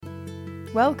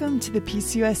Welcome to the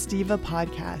PCOS Diva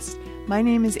podcast. My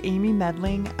name is Amy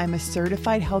Medling. I'm a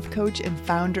certified health coach and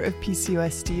founder of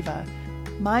PCOS Diva.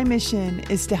 My mission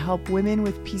is to help women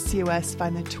with PCOS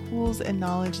find the tools and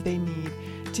knowledge they need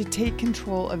to take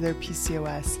control of their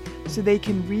PCOS so they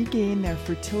can regain their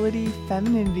fertility,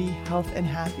 femininity, health, and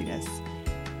happiness.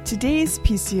 Today's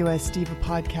PCOS Diva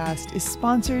podcast is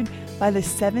sponsored by the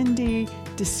 7-day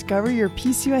Discover Your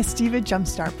PCOS Diva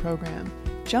Jumpstart program.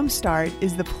 Jumpstart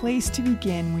is the place to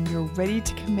begin when you're ready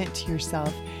to commit to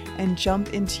yourself and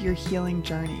jump into your healing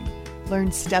journey.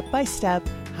 Learn step by step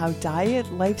how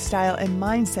diet, lifestyle, and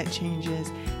mindset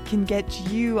changes can get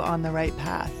you on the right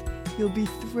path. You'll be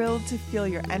thrilled to feel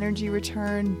your energy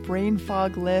return, brain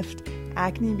fog lift,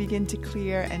 acne begin to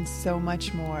clear, and so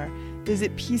much more.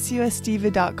 Visit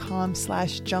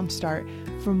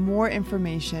PCOSdiva.com/jumpstart for more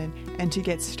information and to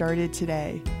get started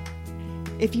today.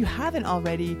 If you haven't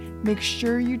already, make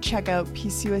sure you check out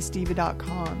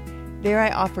PCOSdiva.com. There I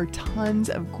offer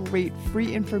tons of great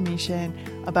free information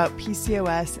about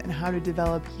PCOS and how to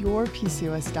develop your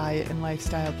PCOS diet and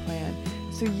lifestyle plan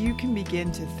so you can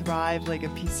begin to thrive like a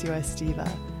PCOS diva.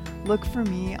 Look for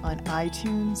me on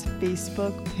iTunes,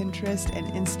 Facebook, Pinterest, and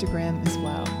Instagram as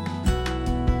well.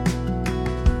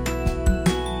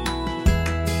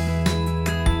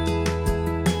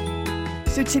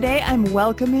 So today I'm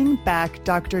welcoming back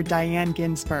Dr. Diane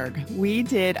Ginsberg. We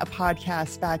did a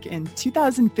podcast back in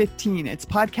 2015. It's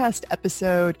podcast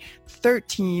episode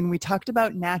 13. We talked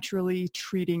about naturally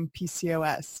treating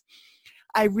PCOS.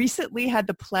 I recently had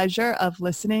the pleasure of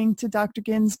listening to Dr.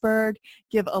 Ginsberg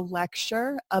give a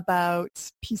lecture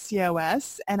about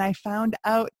PCOS, and I found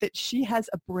out that she has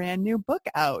a brand new book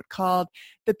out called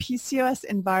The PCOS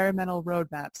Environmental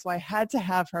Roadmap. So I had to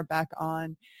have her back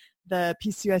on the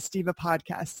PCOS Diva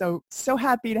podcast. So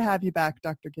happy to have you back,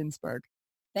 Dr. Ginsberg.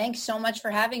 Thanks so much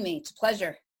for having me. It's a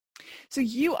pleasure. So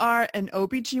you are an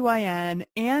OBGYN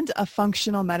and a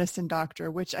functional medicine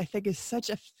doctor, which I think is such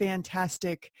a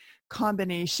fantastic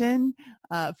combination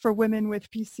for women with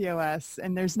PCOS.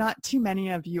 And there's not too many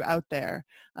of you out there,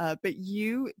 but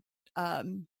you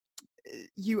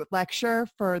lecture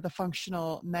for the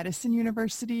Functional Medicine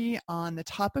University on the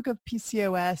topic of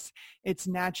PCOS, its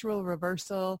natural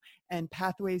reversal, and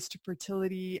pathways to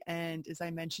fertility. And as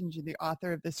I mentioned, you're the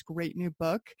author of this great new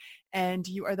book, and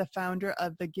you are the founder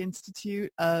of the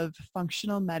Ginstitute of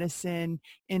Functional Medicine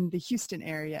in the Houston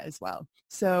area as well.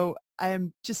 So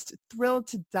I'm just thrilled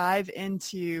to dive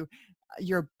into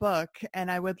your book,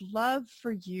 and I would love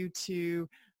for you to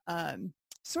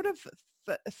sort of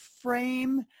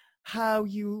frame how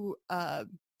you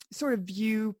sort of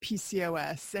view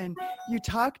PCOS. And you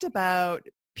talked about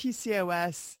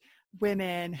PCOS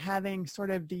women having sort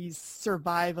of these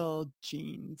survival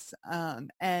genes.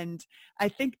 And I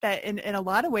think that in a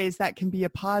lot of ways that can be a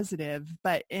positive,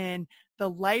 but in the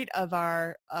light of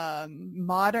our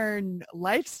modern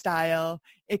lifestyle,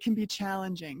 it can be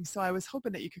challenging. So I was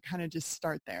hoping that you could kind of just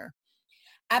start there.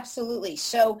 Absolutely.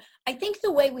 So I think the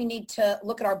way we need to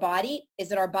look at our body is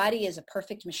that our body is a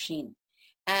perfect machine.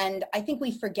 And I think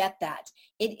we forget that.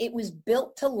 It was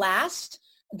built to last.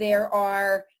 There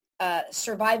are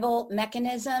survival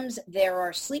mechanisms. There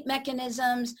are sleep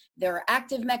mechanisms. There are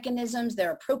active mechanisms.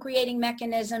 There are procreating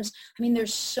mechanisms. I mean,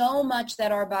 there's so much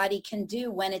that our body can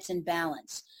do when it's in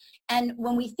balance. And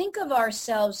when we think of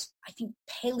ourselves, I think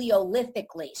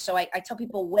paleolithically, so I tell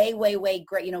people way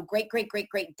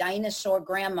great dinosaur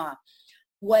grandma,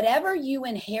 whatever you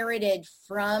inherited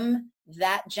from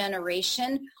that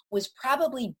generation was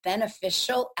probably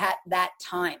beneficial at that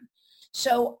time.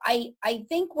 So I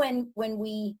think when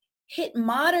we hit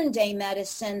modern day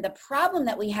medicine, the problem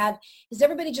that we have is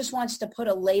everybody just wants to put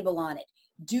a label on it.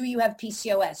 Do you have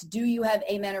PCOS? Do you have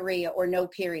amenorrhea or no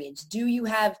periods? Do you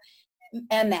have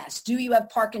MS? Do you have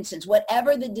Parkinson's?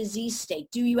 Whatever the disease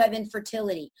state, do you have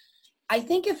infertility? I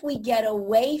think if we get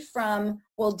away from,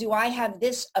 well, do I have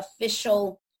this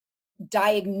official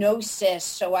diagnosis,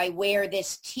 so I wear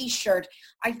this t-shirt,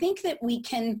 I think that we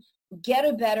can get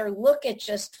a better look at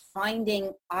just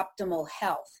finding optimal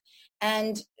health.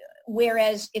 And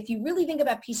whereas if you really think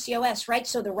about PCOS, right,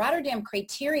 so the Rotterdam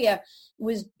criteria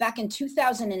was back in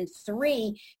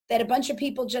 2003 that a bunch of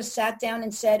people just sat down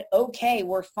and said, okay,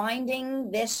 we're finding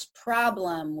this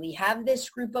problem. We have this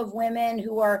group of women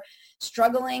who are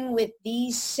struggling with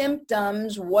these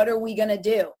symptoms. What are we going to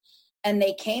do? And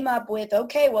they came up with,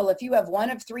 okay, well, if you have one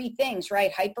of three things,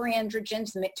 right,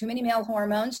 hyperandrogens, too many male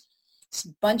hormones,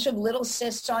 bunch of little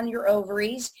cysts on your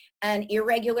ovaries, and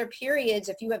irregular periods,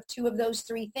 if you have two of those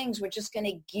three things, we're just going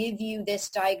to give you this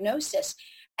diagnosis.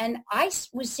 And I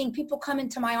was seeing people come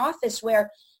into my office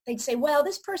where they'd say, well,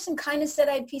 this person kind of said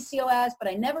I had PCOS, but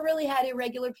I never really had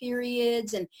irregular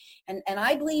periods. And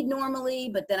I bleed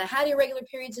normally, but then I had irregular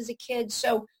periods as a kid.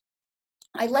 So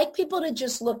I like people to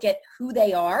just look at who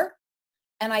they are,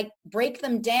 and I break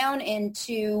them down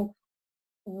into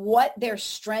what their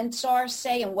strengths are,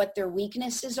 say, and what their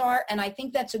weaknesses are. And I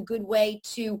think that's a good way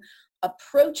to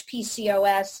approach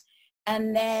PCOS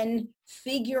and then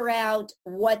figure out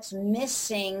what's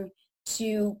missing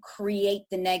to create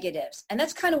the negatives. And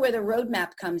that's kind of where the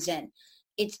roadmap comes in.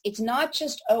 It's not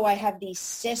just, oh, I have these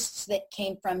cysts that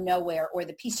came from nowhere, or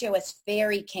the PCOS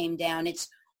fairy came down. It's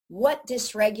what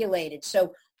dysregulated.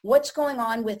 So what's going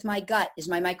on with my gut? Is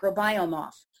my microbiome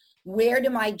off? Where do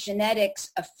my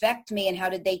genetics affect me, and how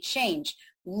did they change?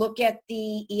 Look at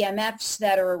the EMFs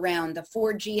that are around, the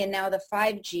 4G and now the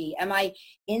 5G. Am I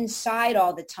inside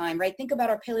all the time, right? Think about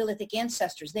our Paleolithic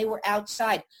ancestors. They were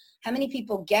outside. How many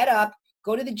people get up,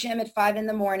 go to the gym at 5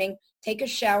 a.m, take a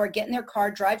shower, get in their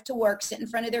car, drive to work, sit in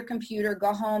front of their computer,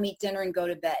 go home, eat dinner, and go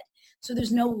to bed? So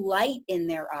there's no light in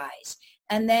their eyes.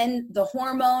 And then the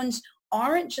hormones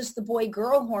aren't just the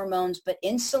boy-girl hormones, but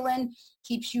insulin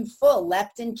keeps you full.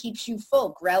 Leptin keeps you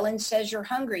full. Ghrelin says you're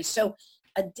hungry. So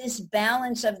a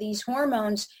disbalance of these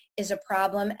hormones is a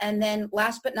problem. And then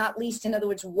last but not least, in other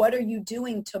words, what are you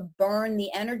doing to burn the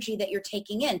energy that you're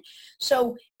taking in?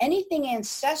 So anything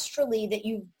ancestrally that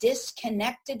you've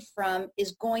disconnected from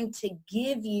is going to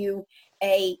give you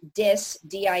a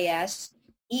D-I-S,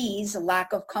 ease,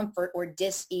 lack of comfort, or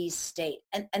dis-ease state.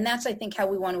 And that's, I think, how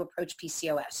we want to approach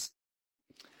PCOS.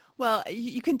 Well,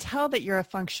 you can tell that you're a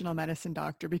functional medicine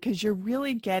doctor because you're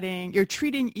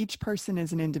treating each person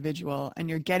as an individual, and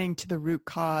you're getting to the root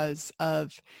cause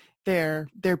of their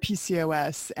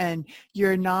PCOS, and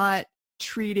you're not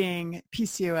treating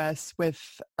PCOS with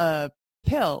a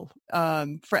pill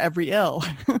for every ill.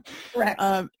 Correct.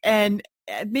 And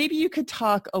maybe you could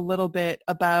talk a little bit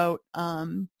about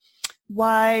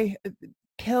why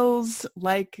pills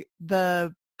like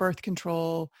the birth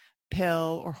control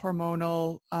pill or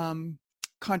hormonal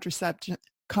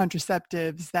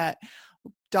contraceptives that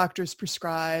doctors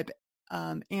prescribe,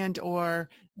 and or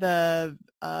the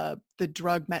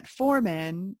drug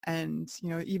metformin, and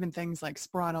even things like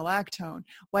spironolactone,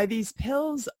 why these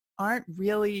pills aren't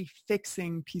really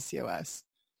fixing PCOS.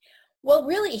 Well,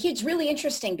 really, it's really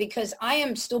interesting because I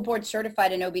am still board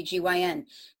certified in OBGYN,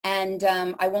 and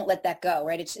I won't let that go,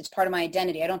 right? It's part of my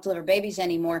identity. I don't deliver babies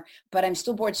anymore, but I'm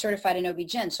still board certified in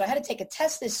OB-GYN. So I had to take a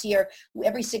test this year.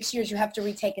 Every 6 years, you have to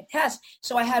retake a test.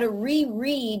 So I had to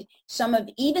reread some of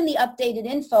even the updated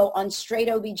info on straight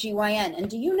OBGYN. And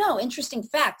do you know, interesting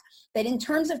fact, that in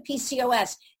terms of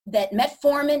PCOS, that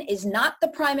metformin is not the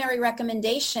primary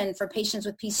recommendation for patients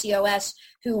with PCOS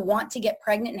who want to get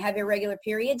pregnant and have irregular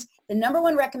periods. The number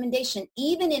one recommendation,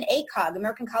 even in ACOG,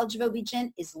 American College of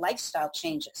OB-GYN, is lifestyle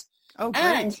changes. Oh, great.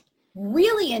 And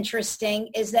really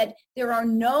interesting is that there are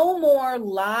no more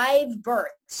live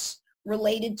births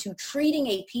related to treating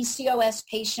a PCOS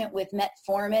patient with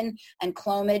metformin and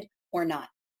Clomid or not.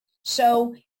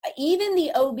 So even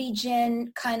the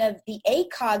OB-GYN, kind of the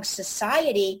ACOG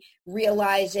society,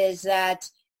 realizes that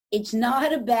it's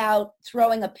not about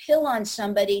throwing a pill on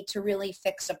somebody to really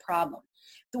fix a problem.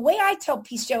 The way I tell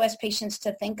PCOS patients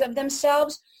to think of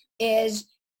themselves is,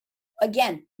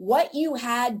 again, what you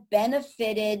had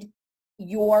benefited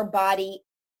your body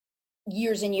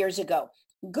years and years ago.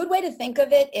 A good way to think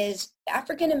of it is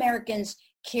African Americans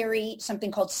carry something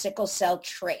called sickle cell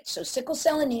trait. So sickle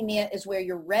cell anemia is where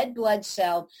your red blood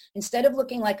cell, instead of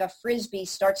looking like a frisbee,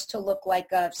 starts to look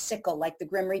like a sickle, like the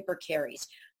Grim Reaper carries.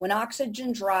 When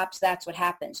oxygen drops, that's what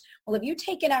happens. Well, if you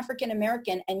take an African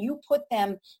American and you put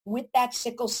them with that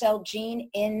sickle cell gene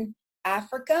in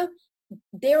Africa,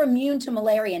 they're immune to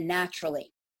malaria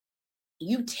naturally.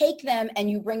 You take them and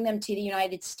you bring them to the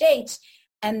United States,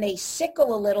 and they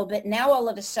sickle a little bit. Now all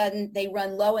of a sudden they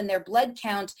run low in their blood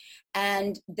count,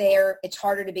 and it's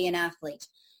harder to be an athlete.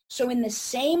 So in the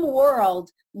same world,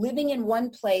 living in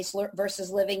one place versus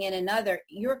living in another,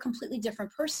 you're a completely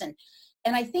different person.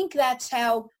 And I think that's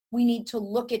how we need to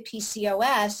look at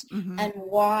PCOS and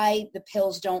why the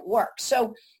pills don't work.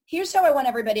 So here's how I want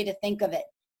everybody to think of it.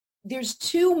 There's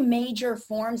two major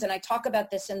forms, and I talk about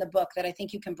this in the book, that I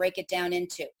think you can break it down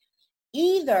into.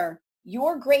 Either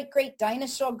your great-great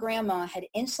dinosaur grandma had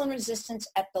insulin resistance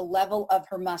at the level of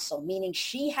her muscle, meaning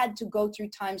she had to go through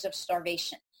times of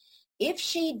starvation. If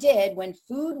she did, when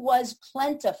food was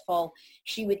plentiful,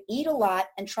 she would eat a lot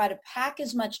and try to pack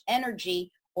as much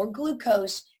energy or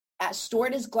glucose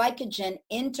stored as glycogen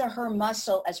into her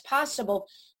muscle as possible,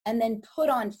 and then put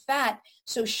on fat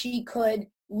so she could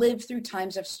live through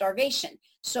times of starvation.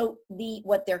 So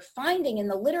what they're finding in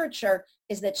the literature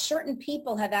is that certain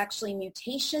people have actually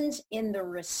mutations in the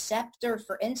receptor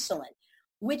for insulin,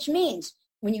 which means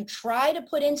when you try to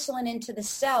put insulin into the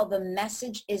cell, the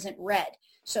message isn't read.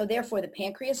 So therefore, the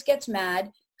pancreas gets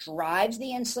mad, drives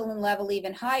the insulin level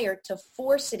even higher to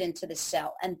force it into the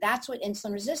cell. And that's what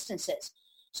insulin resistance is.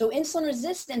 So insulin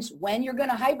resistance, when you're going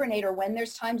to hibernate or when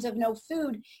there's times of no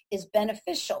food, is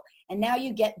beneficial. And now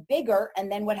you get bigger.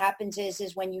 And then what happens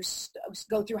is when you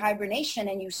go through hibernation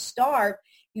and you starve,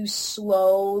 you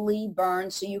slowly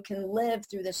burn so you can live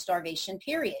through the starvation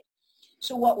period.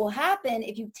 So what will happen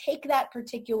if you take that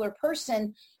particular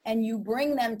person and you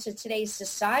bring them to today's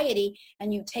society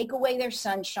and you take away their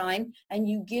sunshine and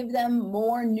you give them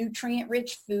more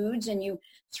nutrient-rich foods and you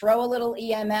throw a little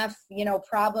EMF,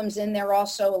 problems in there,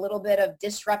 also a little bit of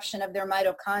disruption of their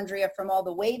mitochondria from all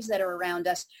the waves that are around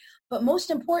us. But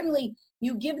most importantly,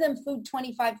 you give them food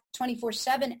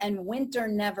 24/7 and winter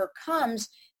never comes,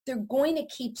 they're going to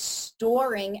keep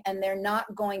storing and they're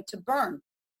not going to burn.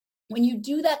 When you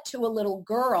do that to a little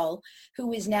girl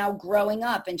who is now growing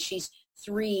up and she's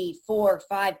 3, 4,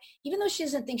 5, even though she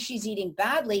doesn't think she's eating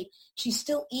badly, she's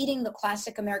still eating the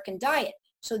classic American diet.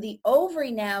 So the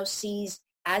ovary now sees,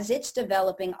 as it's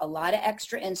developing, a lot of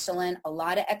extra insulin, a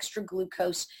lot of extra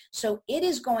glucose. So it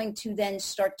is going to then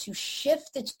start to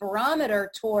shift its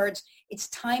barometer towards it's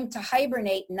time to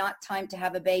hibernate, not time to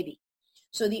have a baby.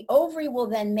 So the ovary will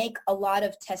then make a lot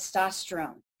of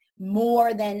testosterone,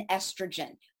 more than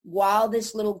estrogen, while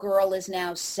this little girl is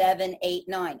now 7, 8,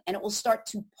 9. And it will start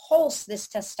to pulse this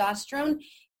testosterone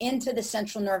into the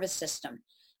central nervous system.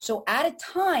 So at a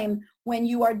time when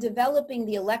you are developing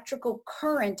the electrical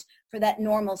current for that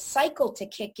normal cycle to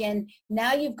kick in,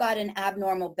 now you've got an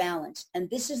abnormal balance. And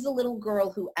this is the little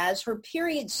girl who, as her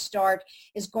periods start,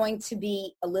 is going to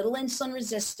be a little insulin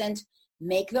resistant,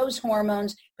 make those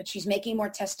hormones, but she's making more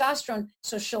testosterone,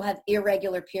 so she'll have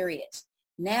irregular periods.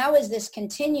 Now as this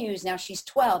continues, now she's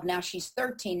 12, now she's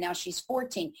 13, now she's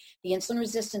 14, the insulin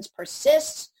resistance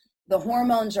persists, the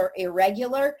hormones are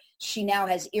irregular, she now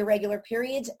has irregular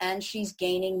periods, and she's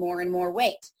gaining more and more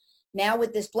weight. Now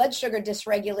with this blood sugar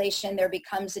dysregulation, there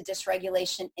becomes a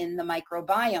dysregulation in the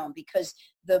microbiome because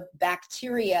the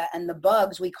bacteria and the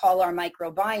bugs we call our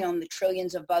microbiome, the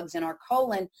trillions of bugs in our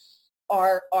colon,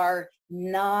 are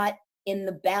not in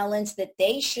the balance that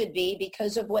they should be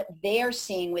because of what they're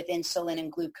seeing with insulin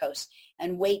and glucose,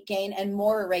 and weight gain and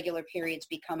more irregular periods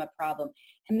become a problem.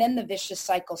 And then the vicious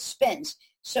cycle spins.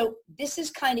 So this is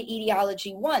kind of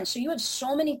etiology 1. So you have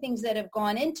so many things that have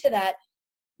gone into that.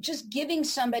 Just giving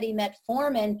somebody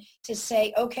metformin to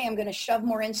say, okay, I'm going to shove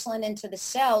more insulin into the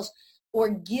cells, or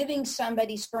giving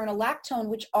somebody spironolactone,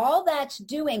 which all that's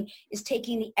doing is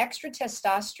taking the extra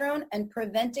testosterone and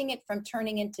preventing it from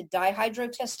turning into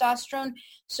dihydrotestosterone.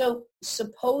 So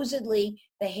supposedly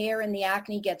the hair and the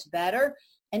acne gets better.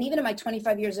 And even in my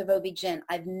 25 years of OB-GYN,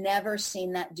 I've never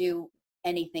seen that do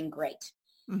anything great.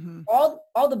 Mm-hmm.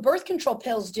 All the birth control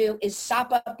pills do is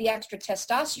sop up the extra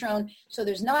testosterone, so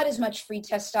there's not as much free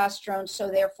testosterone, so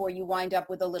therefore you wind up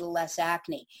with a little less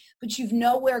acne. But you've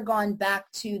nowhere gone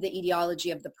back to the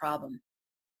etiology of the problem.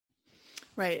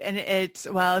 Right. And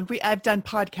I've done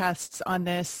podcasts on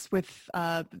this with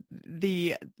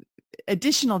the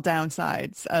additional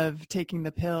downsides of taking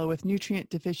the pill with nutrient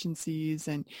deficiencies,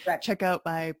 and Correct. Check out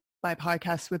my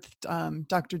podcast with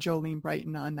Dr. Jolene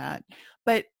Brighton on that.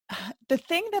 But the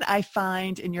thing that I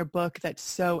find in your book that's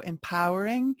so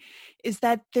empowering is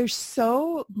that there's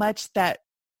so much that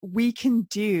we can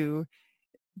do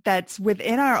that's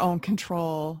within our own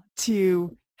control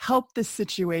to help the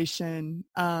situation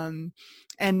and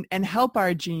help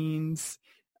our genes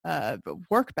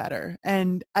work better.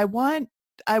 And I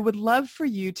would love for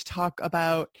you to talk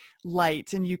about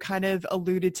light, and you kind of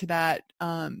alluded to that,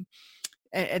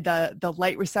 the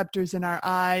light receptors in our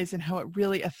eyes and how it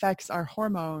really affects our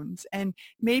hormones. And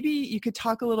maybe you could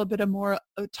talk a little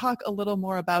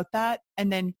more about that, and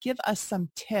then give us some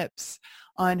tips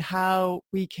on how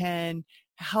we can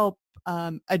help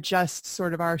adjust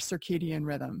sort of our circadian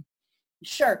rhythm.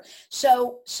 Sure.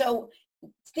 So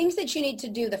things that you need to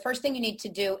do, the first thing you need to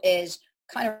do is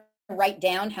kind of write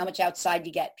down how much outside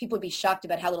you get. People would be shocked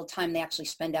about how little time they actually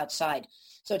spend outside.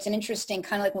 So it's an interesting,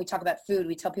 kind of like when we talk about food,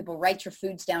 we tell people write your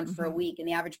foods down for a week, and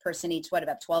the average person eats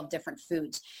about 12 different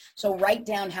foods. So write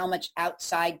down how much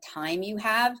outside time you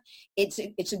have. It's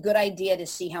a good idea to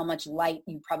see how much light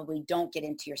you probably don't get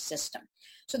into your system.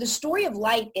 So the story of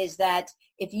light is that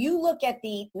if you look at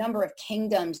the number of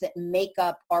kingdoms that make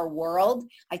up our world,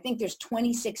 I think there's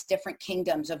 26 different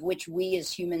kingdoms, of which we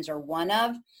as humans are one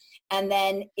of. And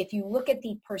then if you look at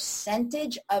the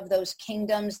percentage of those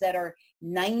kingdoms that are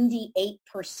 98%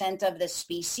 of the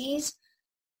species,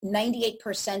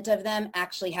 98% of them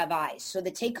actually have eyes. So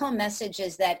the take-home message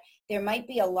is that there might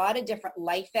be a lot of different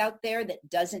life out there that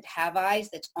doesn't have eyes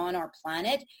that's on our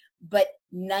planet, but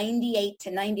 98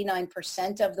 to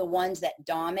 99% of the ones that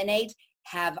dominate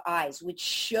have eyes, which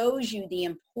shows you the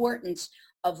importance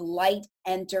of light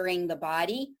entering the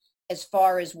body as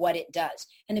far as what it does.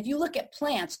 And if you look at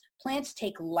plants, plants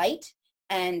take light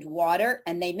and water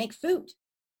and they make food,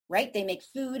 right? They make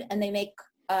food and they make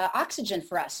oxygen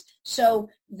for us. So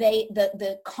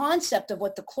the concept of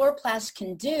what the chloroplast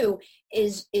can do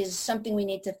is something we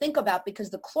need to think about, because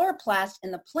the chloroplast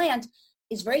in the plant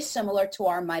is very similar to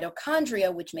our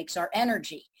mitochondria, which makes our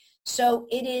energy. So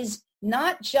it is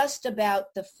not just about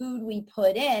the food we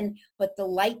put in, but the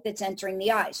light that's entering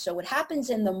the eyes. So what happens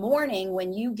in the morning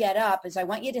when you get up is, I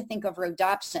want you to think of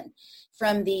rhodopsin,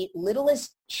 from the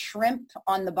littlest shrimp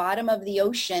on the bottom of the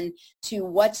ocean to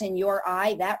what's in your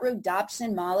eye. That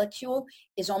rhodopsin molecule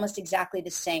is almost exactly the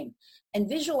same. And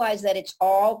visualize that it's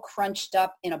all crunched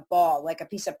up in a ball, like a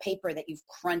piece of paper that you've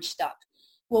crunched up.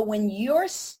 Well, when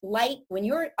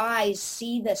your eyes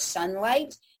see the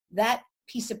sunlight, that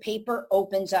piece of paper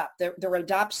opens up, the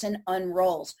rhodopsin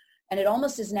unrolls, and it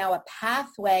almost is now a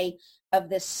pathway of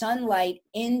the sunlight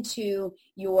into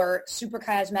your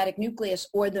suprachiasmatic nucleus,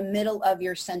 or the middle of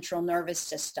your central nervous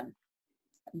system.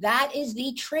 That is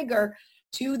the trigger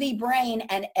to the brain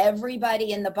and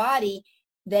everybody in the body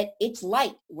that it's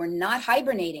light. We're not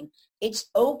hibernating. It's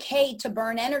okay to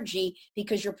burn energy,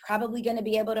 because you're probably going to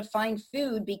be able to find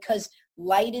food, because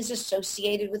light is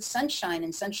associated with sunshine,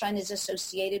 and sunshine is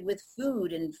associated with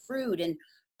food and fruit and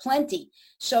plenty.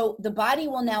 So the body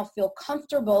will now feel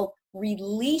comfortable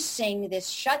releasing this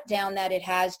shutdown that it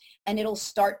has, and it'll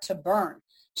start to burn.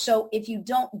 So if you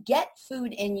don't get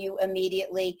food in you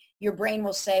immediately, your brain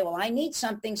will say, well, I need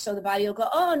something. So the body will go,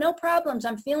 oh, no problems.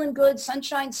 I'm feeling good.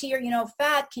 Sunshine's here.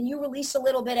 Fat, can you release a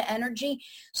little bit of energy?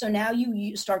 So now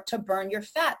you start to burn your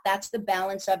fat. That's the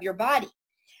balance of your body.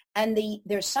 And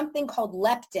there's something called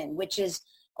leptin, which has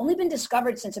only been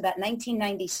discovered since about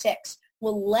 1996.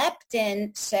 Well,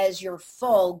 leptin says you're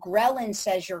full. Ghrelin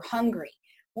says you're hungry.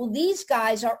 Well, these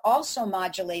guys are also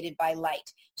modulated by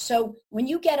light. So when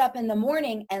you get up in the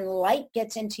morning and light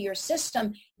gets into your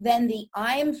system, then the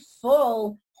I'm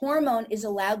full hormone is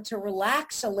allowed to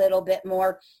relax a little bit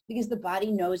more, because the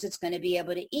body knows it's going to be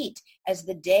able to eat. As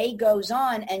the day goes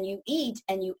on and you eat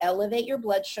and you elevate your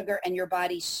blood sugar and your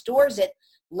body stores it,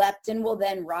 leptin will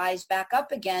then rise back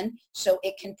up again, so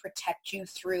it can protect you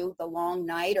through the long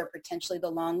night or potentially the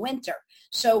long winter.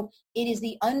 So it is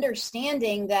the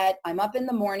understanding that I'm up in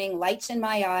the morning, lights in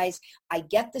my eyes, I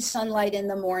get the sunlight in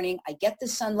the morning, I get the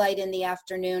sunlight in the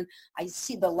afternoon, I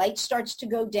see the light starts to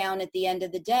go down at the end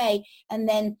of the day, and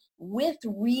then with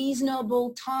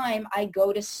reasonable time, I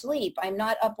go to sleep. I'm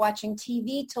not up watching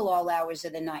TV till all hours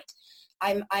of the night.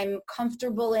 I'm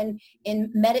comfortable in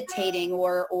meditating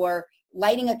or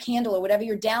lighting a candle or whatever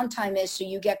your downtime is, so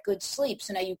you get good sleep.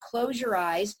 So now you close your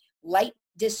eyes, light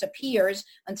disappears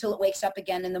until it wakes up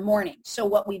again in the morning. So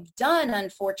what we've done,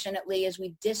 unfortunately, is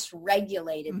we've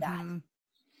dysregulated that.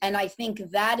 And I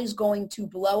think that is going to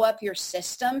blow up your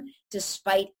system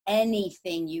despite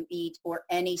anything you eat or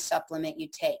any supplement you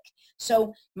take.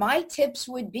 So my tips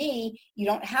would be, you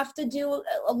don't have to do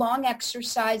a long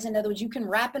exercise. In other words, you can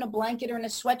wrap in a blanket or in a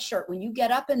sweatshirt. When you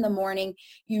get up in the morning,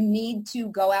 you need to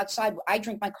go outside. I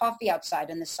drink my coffee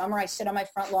outside. In the summer, I sit on my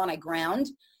front lawn, I ground,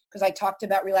 because I talked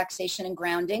about relaxation and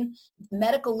grounding.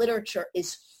 Medical literature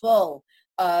is full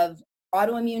of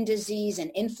autoimmune disease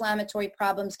and inflammatory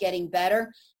problems getting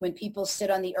better when people sit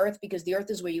on the earth, because the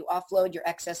earth is where you offload your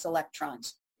excess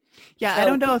electrons. Yeah, so, I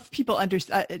don't know if people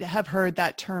have heard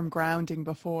that term grounding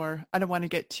before. I don't want to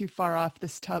get too far off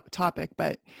this topic,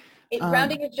 but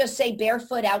grounding is just say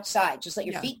barefoot outside. Just let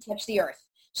your feet touch the earth.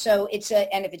 So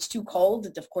and if it's too cold,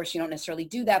 of course you don't necessarily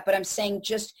do that, but I'm saying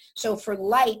just so for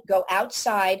light, go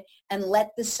outside and let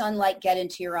the sunlight get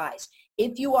into your eyes.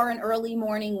 If you are an early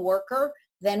morning worker,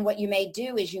 then what you may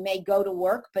do is you may go to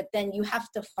work, but then you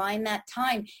have to find that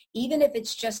time, even if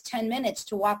it's just 10 minutes,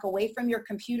 to walk away from your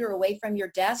computer, away from your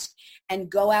desk, and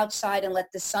go outside and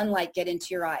let the sunlight get into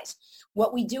your eyes.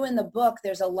 What we do in the book,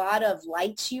 there's a lot of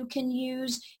lights you can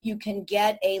use. You can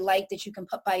get a light that you can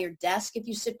put by your desk if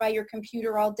you sit by your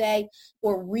computer all day,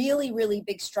 or really, really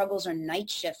big struggles are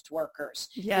night shift workers.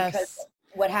 Yes. Because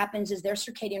what happens is their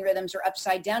circadian rhythms are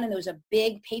upside down. And there was a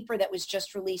big paper that was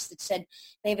just released that said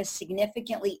they have a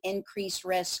significantly increased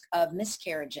risk of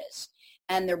miscarriages.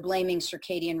 and they're blaming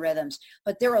circadian rhythms.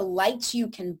 But there are lights you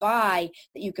can buy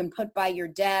that you can put by your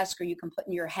desk or you can put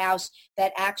in your house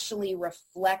that actually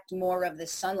reflect more of the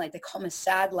sunlight. They call them a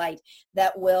sad light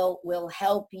that will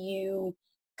help you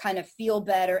kind of feel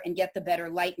better and get the better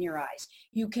light in your eyes.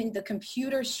 The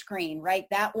computer screen, right?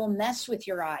 That will mess with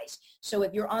your eyes. So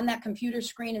if you're on that computer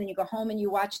screen and then you go home and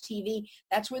you watch TV,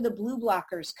 that's where the blue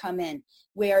blockers come in,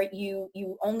 where you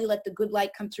only let the good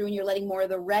light come through and you're letting more of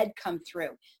the red come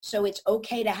through. So it's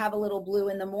okay to have a little blue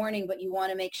in the morning, but you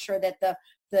want to make sure that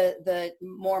the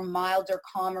more milder,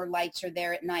 calmer lights are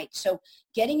there at night. So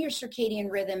getting your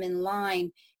circadian rhythm in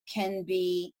line can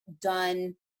be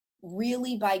done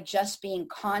really by just being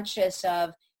conscious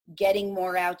of getting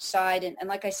more outside. And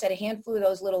like I said, a handful of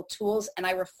those little tools. And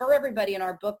I refer everybody in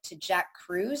our book to Jack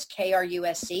Kruse,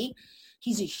 Kruse.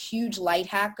 He's a huge light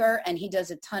hacker, and he does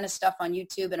a ton of stuff on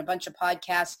YouTube and a bunch of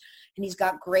podcasts. And he's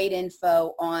got great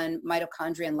info on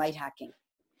mitochondria and light hacking.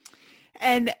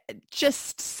 And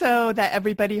just so that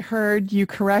everybody heard you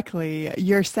correctly,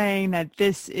 you're saying that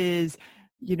this is,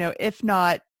 if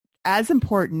not as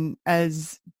important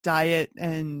as diet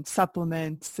and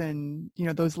supplements and,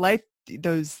 those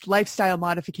lifestyle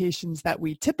modifications that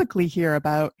we typically hear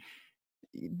about,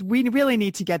 we really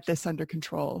need to get this under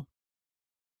control.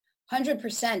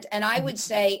 100%. And I would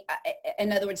say,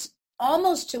 in other words,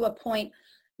 almost to a point,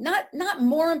 not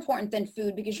more important than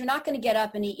food, because you're not going to get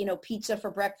up and eat, pizza for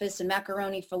breakfast and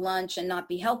macaroni for lunch and not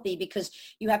be healthy, because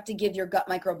you have to give your gut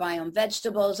microbiome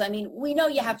vegetables. I mean, we know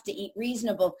you have to eat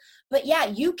reasonable, but yeah,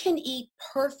 you can eat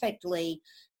perfectly.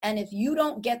 And if you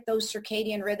don't get those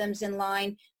circadian rhythms in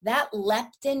line, that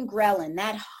leptin, ghrelin,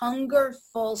 that hunger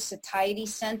full satiety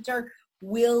center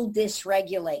will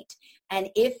dysregulate. And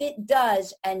if it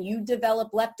does, and you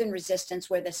develop leptin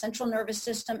resistance where the central nervous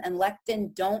system and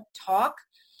leptin don't talk,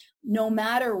 no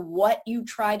matter what you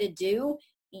try to do,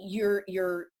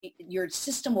 your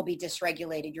system will be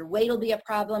dysregulated. Your weight will be a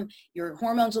problem. Your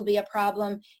hormones will be a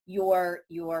problem. Your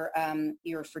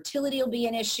fertility will be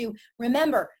an issue.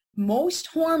 Remember, most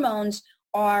hormones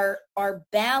are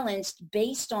balanced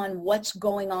based on what's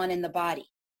going on in the body.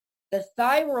 The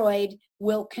thyroid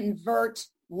will convert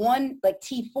like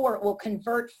T4, it will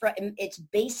convert from its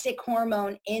basic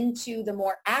hormone into the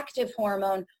more active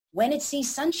hormone when it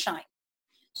sees sunshine.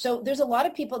 So there's a lot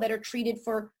of people that are treated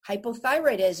for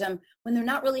hypothyroidism when they're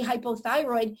not really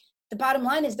hypothyroid. The bottom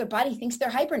line is their body thinks they're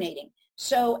hibernating.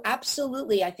 So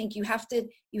absolutely, I think you have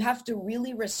to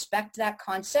really respect that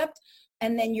concept.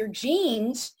 And then your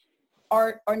genes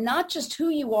are not just who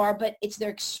you are, but it's their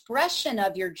expression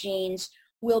of your genes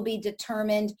will be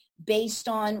determined based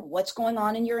on what's going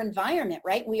on in your environment,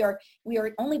 right? We are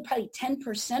only probably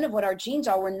 10% of what our genes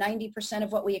are. We're 90%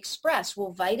 of what we express.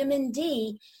 Well, vitamin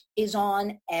D is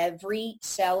on every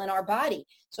cell in our body.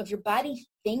 So if your body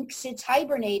thinks it's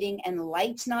hibernating and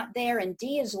light's not there and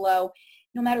D is low,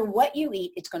 no matter what you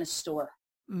eat, it's going to store.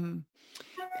 Mm.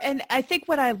 And I think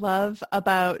what I love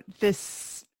about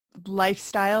this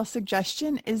lifestyle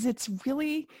suggestion is it's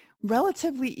really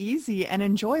relatively easy and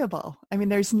enjoyable. I mean,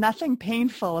 there's nothing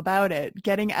painful about it.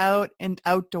 Getting out and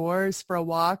outdoors for a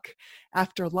walk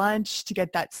after lunch to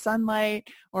get that sunlight,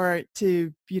 or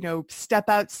to, step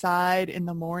outside in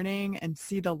the morning and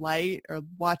see the light or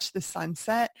watch the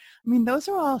sunset. I mean, those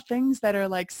are all things that are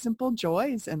like simple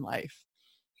joys in life.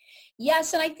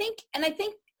 Yes. And I think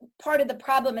part of the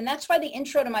problem, and that's why the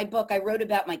intro to my book, I wrote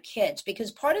about my kids,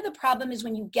 because part of the problem is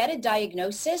when you get a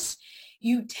diagnosis,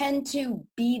 you tend to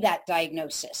be that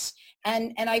diagnosis.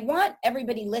 And I want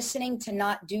everybody listening to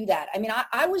not do that. I mean,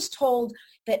 I was told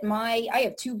that I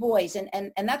have two boys,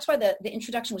 and that's why the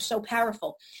introduction was so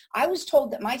powerful. I was told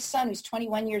that my son, who's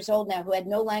 21 years old now, who had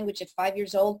no language at 5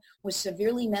 years old, was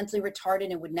severely mentally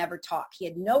retarded and would never talk. He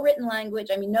had no written language,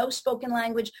 no spoken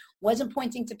language, wasn't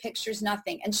pointing to pictures,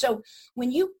 nothing. And so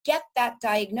when you get that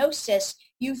diagnosis,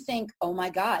 you think, oh my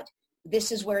God,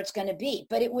 this is where it's going to be.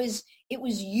 But it was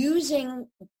using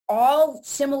all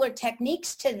similar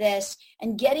techniques to this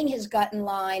and getting his gut in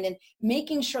line and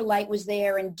making sure light was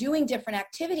there and doing different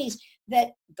activities that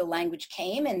the language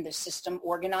came and the system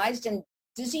organized. And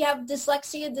does he have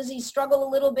dyslexia? Does he struggle a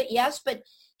little bit? Yes, but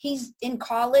he's in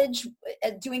college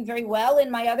doing very well. And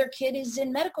my other kid is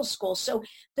in medical school. So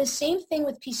the same thing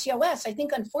with PCOS. I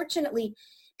think, unfortunately,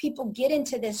 people get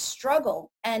into this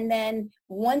struggle. And then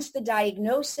once the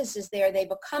diagnosis is there, they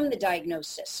become the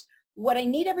diagnosis. What I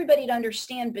need everybody to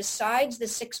understand, besides the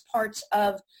 6 parts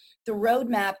of the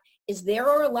roadmap, is there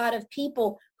are a lot of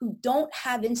people who don't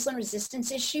have insulin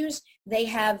resistance issues. They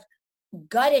have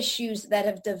gut issues that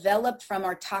have developed from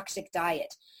our toxic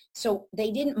diet. So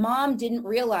mom didn't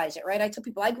realize it, right? I tell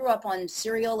people I grew up on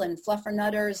cereal and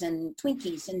Fluffernutters and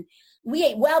Twinkies, and we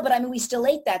ate well, but I mean, we still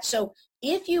ate that. So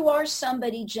if you are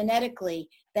somebody genetically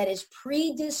that is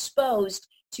predisposed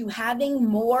to having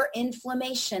more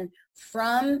inflammation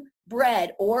from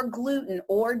bread or gluten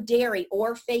or dairy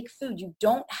or fake food, you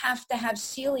don't have to have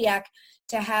celiac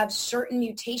to have certain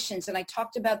mutations. And I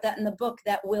talked about that in the book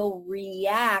that will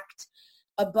react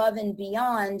above and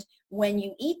beyond when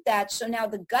you eat that. So now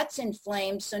the gut's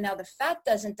inflamed. So now the fat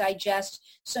doesn't digest.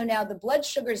 So now the blood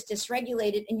sugar is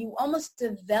dysregulated and you almost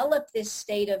develop this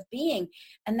state of being.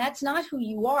 And that's not who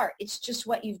you are. It's just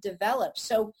what you've developed.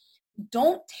 So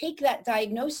don't take that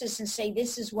diagnosis and say,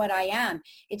 this is what I am.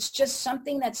 It's just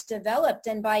something that's developed.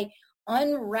 And by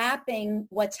unwrapping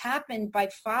what's happened, by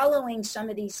following some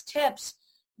of these tips,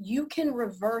 you can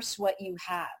reverse what you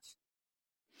have.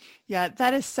 Yeah,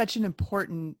 that is such an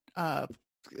important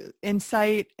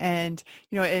insight. And,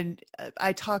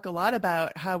 I talk a lot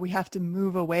about how we have to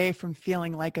move away from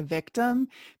feeling like a victim,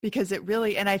 because it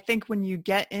really, and I think when you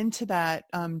get into that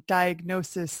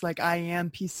diagnosis, like I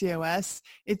am PCOS,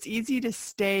 it's easy to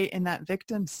stay in that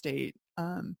victim state.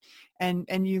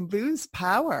 And you lose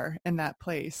power in that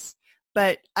place.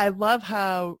 But I love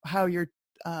how you're,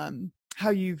 how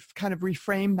you've kind of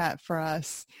reframed that for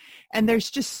us. And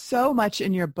there's just so much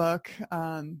in your book.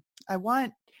 I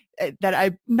want that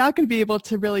I'm not going to be able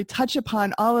to really touch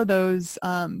upon all of those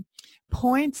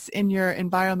points in your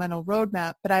environmental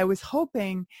roadmap, but I was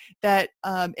hoping that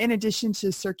in addition to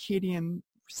circadian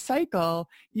cycle,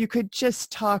 you could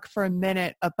just talk for a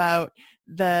minute about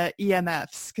the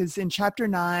EMFs, because in chapter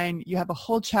 9, you have a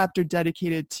whole chapter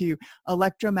dedicated to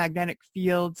electromagnetic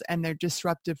fields and their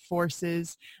disruptive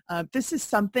forces. This is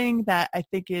something that I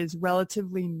think is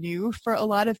relatively new for a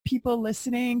lot of people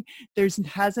listening. There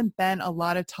hasn't been a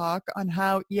lot of talk on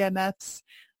how EMFs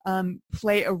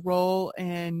play a role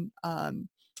in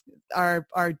our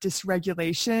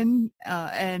dysregulation,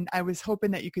 and I was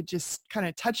hoping that you could just kind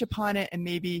of touch upon it and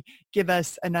maybe give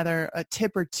us a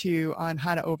tip or two on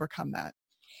how to overcome that.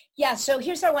 Yeah, so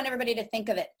here's how I want everybody to think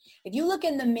of it. If you look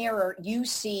in the mirror, you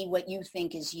see what you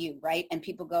think is you, right? And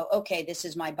people go, okay, this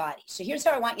is my body. So here's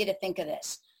how I want you to think of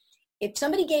this. If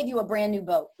somebody gave you a brand new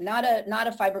boat, not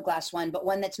a fiberglass one, but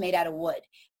one that's made out of wood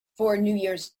for a New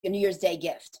Year's Day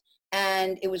gift,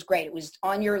 and it was great. It was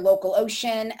on your local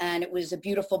ocean, and it was a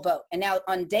beautiful boat. And now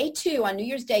on day 2, on New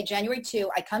Year's Day, January 2,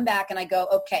 I come back and I go,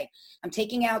 okay, I'm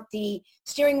taking out the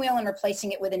steering wheel and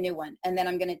replacing it with a new one. And then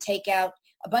I'm going to take out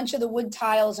a bunch of the wood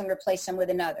tiles and replace them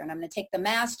with another. And I'm going to take the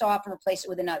mast off and replace it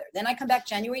with another. Then I come back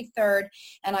January 3rd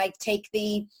and I take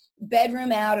the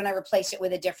bedroom out and I replace it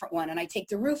with a different one. And I take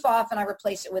the roof off and I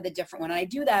replace it with a different one. And I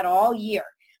do that all year.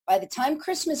 By the time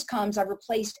Christmas comes, I've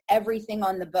replaced everything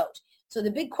on the boat. So the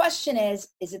big question is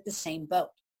it the same boat?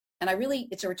 And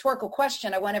it's a rhetorical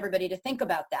question. I want everybody to think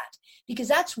about that, because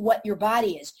that's what your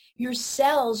body is. Your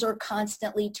cells are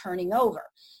constantly turning over.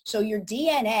 So your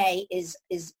DNA is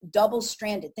double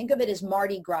stranded. Think of it as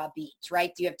Mardi Gras beads,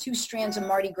 right? You have 2 strands of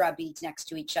Mardi Gras beads next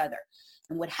to each other.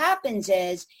 And what happens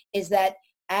is that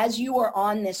as you are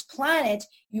on this planet,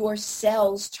 your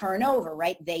cells turn over,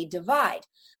 right? They divide.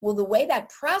 Well, the way that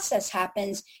process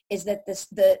happens is that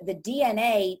the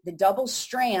DNA, the double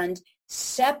strand,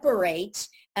 separates,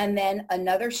 and then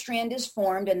another strand is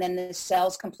formed, and then the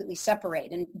cells completely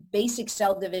separate. And basic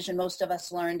cell division, most of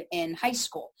us learned in high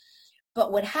school.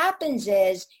 But what happens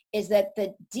is that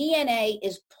the DNA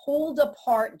is pulled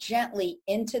apart gently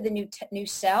into the new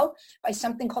cell by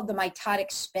something called the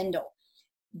mitotic spindle.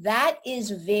 That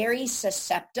is very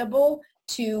susceptible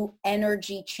to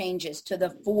energy changes, to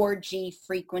the 4G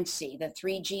frequency, the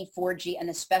 3G, 4G, and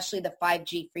especially the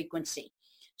 5G frequency.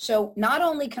 So not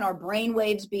only can our brain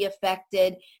waves be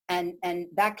affected, and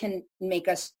that can make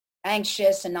us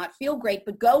anxious and not feel great,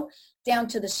 but go down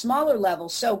to the smaller level.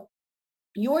 So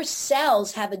your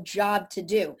cells have a job to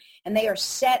do, and they are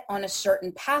set on a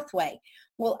certain pathway.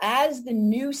 Well, as the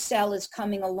new cell is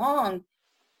coming along,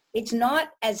 it's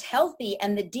not as healthy,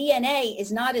 and the DNA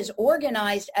is not as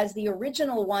organized as the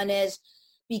original one is,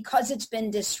 because it's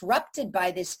been disrupted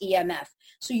by this EMF.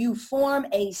 So you form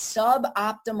a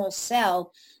suboptimal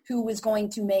cell who is going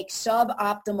to make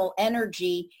suboptimal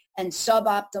energy and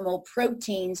suboptimal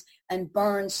proteins and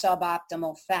burn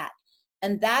suboptimal fat.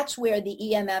 And that's where the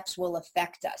EMFs will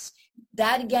affect us.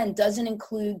 That, again, doesn't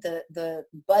include the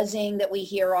buzzing that we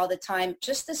hear all the time,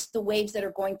 just the waves that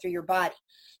are going through your body.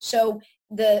 So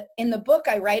in the book,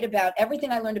 I write about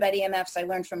everything I learned about EMFs. I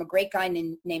learned from a great guy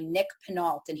named Nick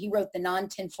Pinault, and he wrote the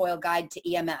Non-Tinfoil Guide to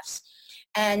EMFs.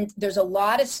 And there's a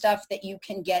lot of stuff that you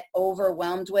can get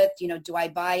overwhelmed with. Do I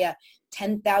buy a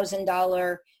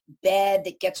 $10,000 bed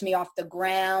that gets me off the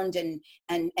ground and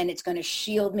it's going to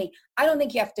shield me? I don't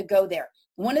think you have to go there.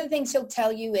 One of the things he'll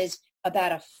tell you is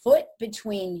about a foot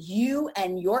between you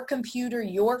and your computer,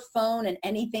 your phone, and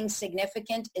anything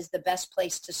significant is the best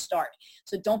place to start.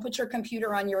 So don't put your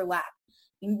computer on your lap.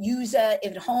 Use if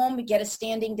at home, get a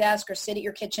standing desk or sit at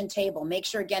your kitchen table. Make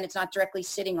sure, again, it's not directly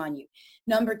sitting on you.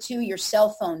 Number 2, your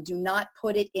cell phone. Do not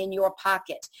put it in your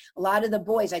pocket. A lot of the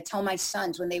boys, I tell my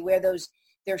sons when they wear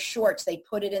their shorts, they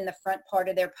put it in the front part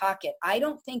of their pocket. I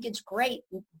don't think it's great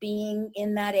being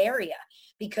in that area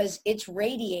because it's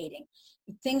radiating.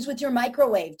 Things with your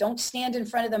microwave. Don't stand in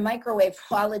front of the microwave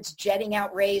while it's jetting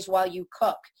out rays while you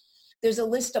cook. There's a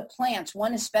list of plants.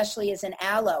 One especially is an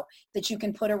aloe that you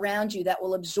can put around you that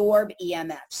will absorb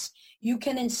EMFs. You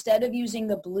can, instead of using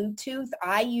the Bluetooth,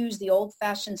 I use the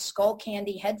old-fashioned skull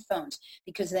candy headphones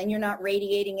because then you're not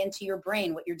radiating into your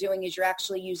brain. What you're doing is you're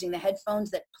actually using the headphones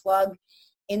that plug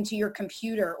into your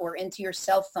computer or into your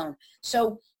cell phone.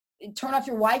 So turn off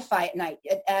your Wi-Fi at night.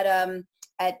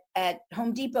 At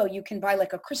Home Depot, you can buy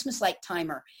like a Christmas light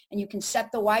timer, and you can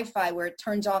set the Wi-Fi where it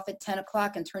turns off at 10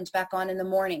 o'clock and turns back on in the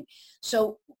morning.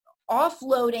 So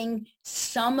offloading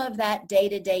some of that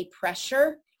day-to-day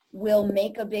pressure will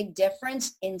make a big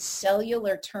difference in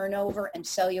cellular turnover and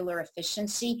cellular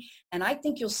efficiency. And I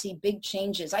think you'll see big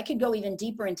changes. I could go even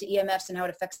deeper into EMFs and how it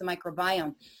affects the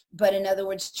microbiome. But in other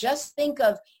words, just think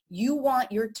of, you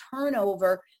want your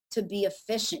turnover to be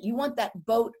efficient. You want that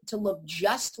boat to look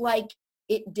just like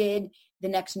it did the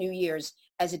next New Year's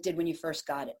as it did when you first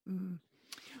got it.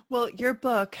 Well, your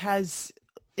book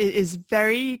is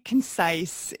very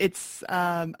concise. It's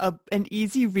an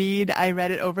easy read. I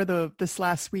read it over this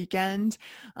last weekend,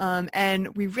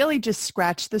 and we really just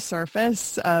scratched the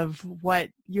surface of what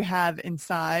you have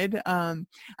inside.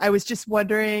 I was just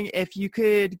wondering if you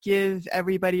could give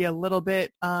everybody a little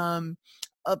bit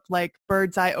of like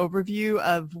bird's eye overview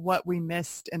of what we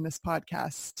missed in this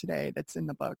podcast today that's in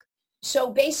the book.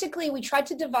 So basically, we tried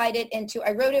to divide it into,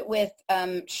 I wrote it with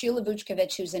Sheila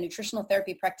Vuchkovich, who's a nutritional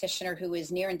therapy practitioner who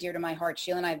is near and dear to my heart.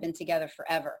 Sheila and I have been together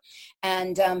forever.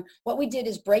 And what we did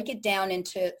is break it down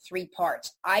into 3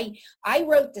 parts. I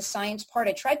wrote the science part.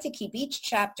 I tried to keep each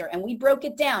chapter, and we broke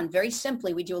it down very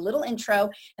simply. We do a little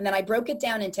intro, and then I broke it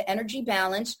down into energy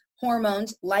balance,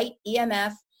 hormones, light,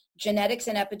 EMF, genetics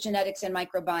and epigenetics, and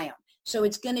microbiome. So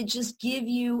it's going to just give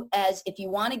you, as if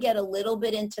you want to get a little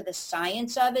bit into the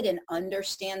science of it and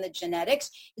understand the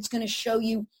genetics, it's going to show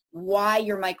you why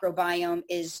your microbiome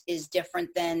is different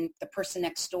than the person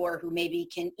next door who maybe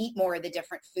can eat more of the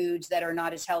different foods that are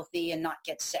not as healthy and not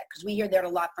get sick. Because we hear that a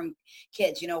lot from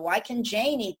kids, why can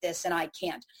Jane eat this and I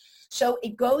can't? So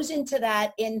it goes into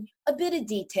that in a bit of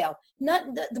detail. Not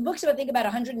the book's I think about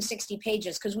 160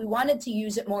 pages because we wanted to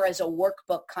use it more as a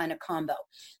workbook kind of combo.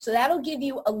 So that'll give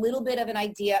you a little bit of an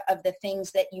idea of the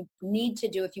things that you need to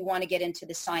do if you want to get into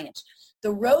the science.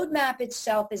 The roadmap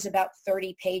itself is about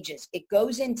 30 pages. It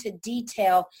goes into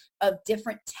detail of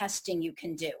different testing you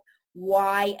can do,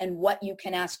 why and what you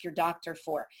can ask your doctor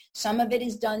for. Some of it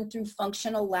is done through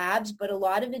functional labs, but a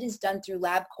lot of it is done through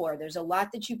LabCorp. There's a lot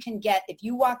that you can get. If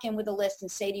you walk in with a list and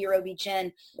say to your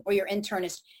OB-GYN or your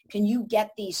internist, can you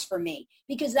get these for me?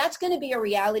 Because that's going to be a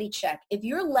reality check. If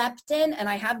your leptin, and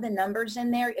I have the numbers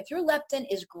in there, if your leptin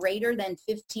is greater than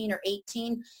 15 or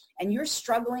 18 and you're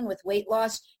struggling with weight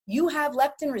loss, you have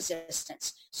leptin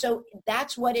resistance. So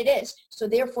that's what it is. So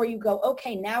therefore you go,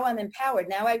 okay, now I'm empowered.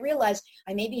 Now I realize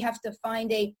I maybe have to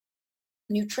find a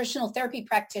nutritional therapy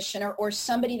practitioner or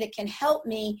somebody that can help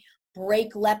me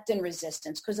break leptin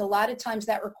resistance, because a lot of times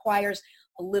that requires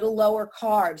a little lower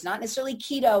carbs, not necessarily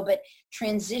keto, but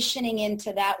transitioning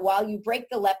into that while you break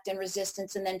the leptin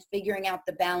resistance and then figuring out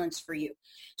the balance for you.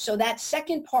 So that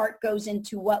second part goes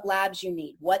into what labs you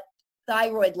need, what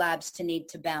thyroid labs to need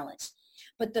to balance.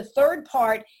 But the third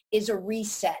part is a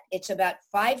reset. It's about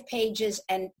 5 pages,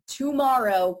 and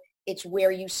tomorrow it's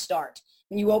where you start.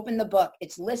 When you open the book,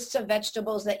 it's lists of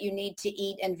vegetables that you need to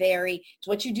eat and vary. It's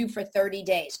what you do for 30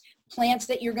 days. Plants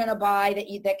that you're going to buy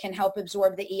that can help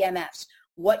absorb the EMFs.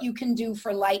 What you can do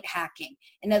for light hacking.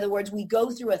 In other words, we go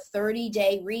through a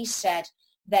 30-day reset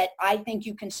that I think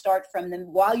you can start from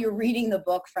while you're reading the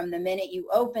book, from the minute you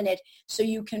open it, so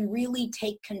you can really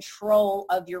take control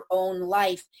of your own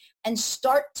life and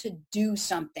start to do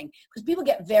something, because people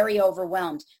get very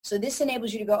overwhelmed. So this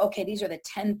enables you to go, okay, these are the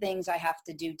 10 things I have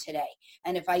to do today.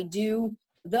 And if I do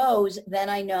those, then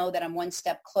I know that I'm one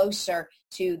step closer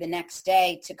to the next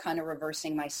day to kind of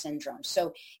reversing my syndrome.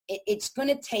 So it's going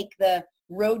to take the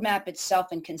roadmap itself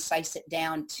and concise it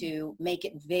down to make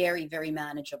it very, very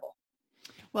manageable.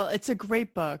 Well, it's a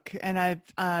great book, and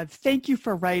I thank you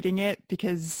for writing it,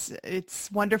 because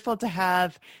it's wonderful to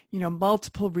have,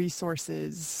 multiple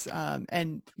resources.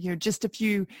 And just a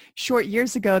few short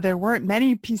years ago, there weren't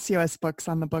many PCOS books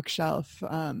on the bookshelf.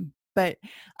 But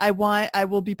I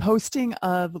will be posting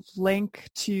a link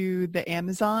to the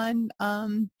Amazon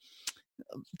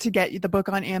to get the book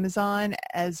on Amazon,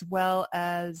 as well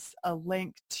as a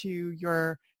link to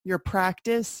your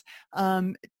practice.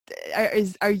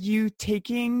 Are you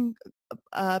taking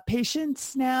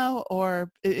patients now,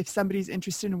 or if somebody's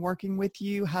interested in working with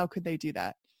you, how could they do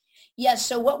that? Yes.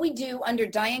 So what we do under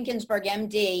Diane Ginsburg,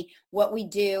 MD, what we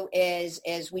do is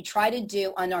we try to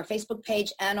do on our Facebook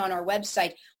page and on our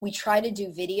website, we try to do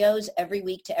videos every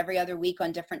week to every other week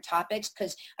on different topics,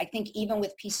 because I think even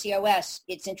with PCOS,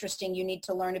 it's interesting. You need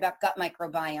to learn about gut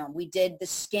microbiome. We did the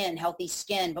skin, healthy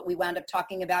skin, but we wound up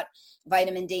talking about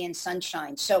vitamin D and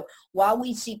sunshine. So while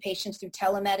we see patients through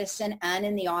telemedicine and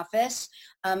in the office,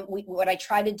 what I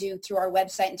try to do through our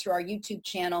website and through our YouTube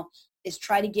channel is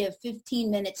try to give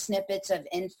 15-minute snippets of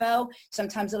info.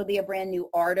 Sometimes it'll be a brand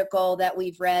new article that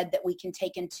we've read that we can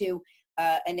take into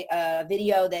a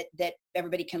video that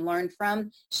everybody can learn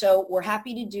from. So we're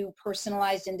happy to do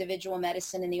personalized individual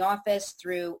medicine in the office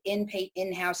through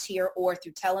in-house here or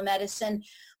through telemedicine.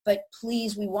 But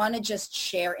please, we want to just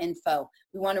share info.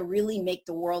 We want to really make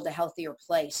the world a healthier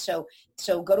place.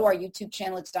 So go to our YouTube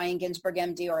channel. It's Diane Ginsburg,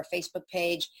 MD, or our Facebook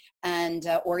page, and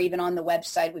or even on the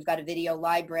website, we've got a video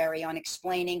library on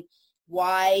explaining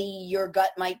why your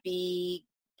gut might be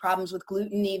problems with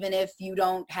gluten, even if you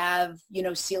don't have,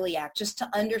 celiac, just to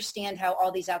understand how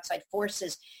all these outside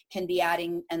forces can be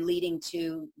adding and leading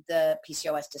to the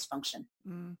PCOS dysfunction.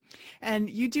 Mm. And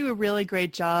you do a really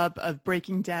great job of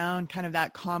breaking down kind of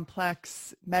that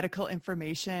complex medical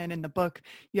information in the book.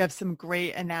 You have some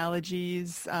great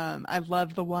analogies. I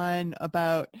love the one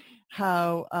about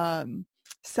how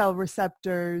cell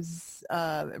receptors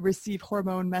receive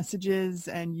hormone messages,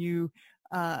 and you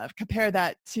compare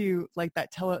that to like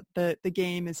that the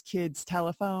game is kids'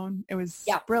 telephone. It was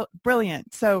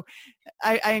brilliant. So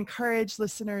I encourage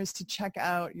listeners to check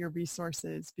out your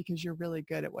resources, because you're really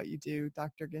good at what you do,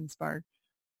 Dr. Ginsburg.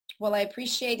 Well, I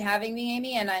appreciate having me,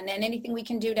 Amy, and anything we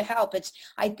can do to help.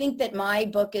 I think that my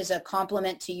book is a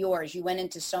complement to yours. You went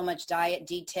into so much diet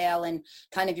detail and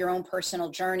kind of your own personal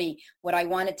journey. What I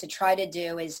wanted to try to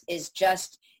do is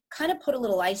just kind of put a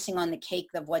little icing on the cake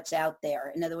of what's out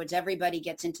there. In other words, everybody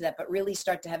gets into that, but really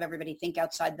start to have everybody think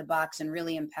outside the box and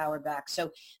really empower back.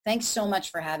 So thanks so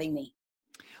much for having me.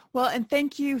 Well, and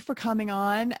thank you for coming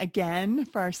on again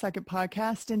for our second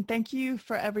podcast. And thank you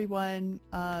for everyone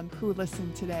who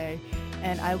listened today.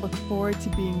 And I look forward to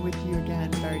being with you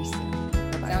again very soon.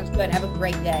 Bye-bye. Sounds good. Have a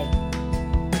great day.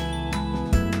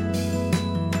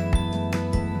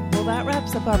 Well, that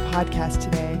wraps up our podcast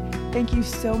today. Thank you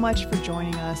so much for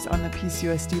joining us on the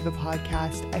PCOS Diva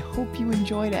podcast. I hope you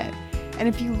enjoyed it. And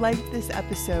if you liked this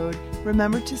episode,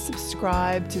 remember to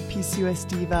subscribe to PCOS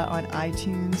Diva on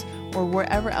iTunes or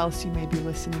wherever else you may be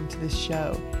listening to this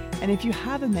show. And if you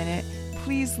have a minute,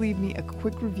 please leave me a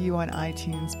quick review on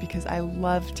iTunes, because I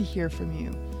love to hear from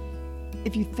you.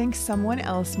 If you think someone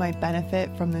else might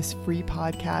benefit from this free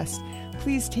podcast,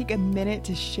 please take a minute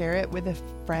to share it with a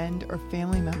friend or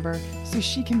family member so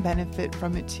she can benefit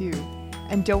from it too.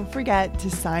 And don't forget to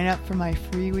sign up for my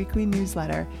free weekly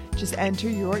newsletter. Just enter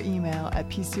your email at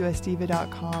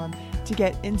PCOSdiva.com to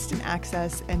get instant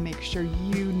access and make sure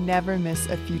you never miss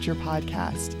a future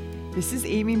podcast. This is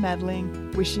Amy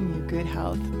Medling, wishing you good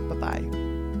health. Bye-bye.